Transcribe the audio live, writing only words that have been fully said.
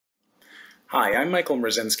Hi, I'm Michael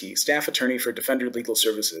Mrzinski, staff attorney for Defender Legal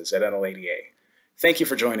Services at NLADA. Thank you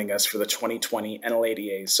for joining us for the 2020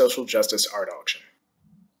 NLADA Social Justice Art Auction.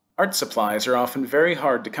 Art supplies are often very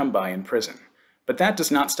hard to come by in prison, but that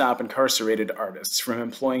does not stop incarcerated artists from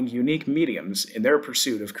employing unique mediums in their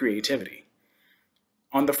pursuit of creativity.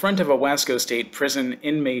 On the front of a Wasco State Prison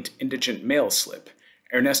inmate indigent mail slip,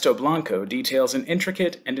 Ernesto Blanco details an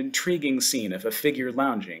intricate and intriguing scene of a figure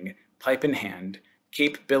lounging, pipe in hand,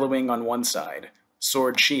 cape billowing on one side,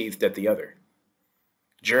 sword sheathed at the other.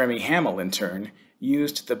 Jeremy Hamill, in turn,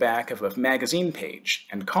 used the back of a magazine page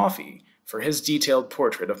and coffee for his detailed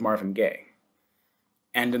portrait of Marvin Gaye.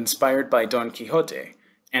 And inspired by Don Quixote,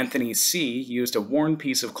 Anthony C. used a worn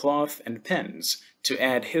piece of cloth and pens to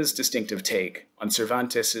add his distinctive take on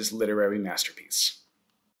Cervantes' literary masterpiece.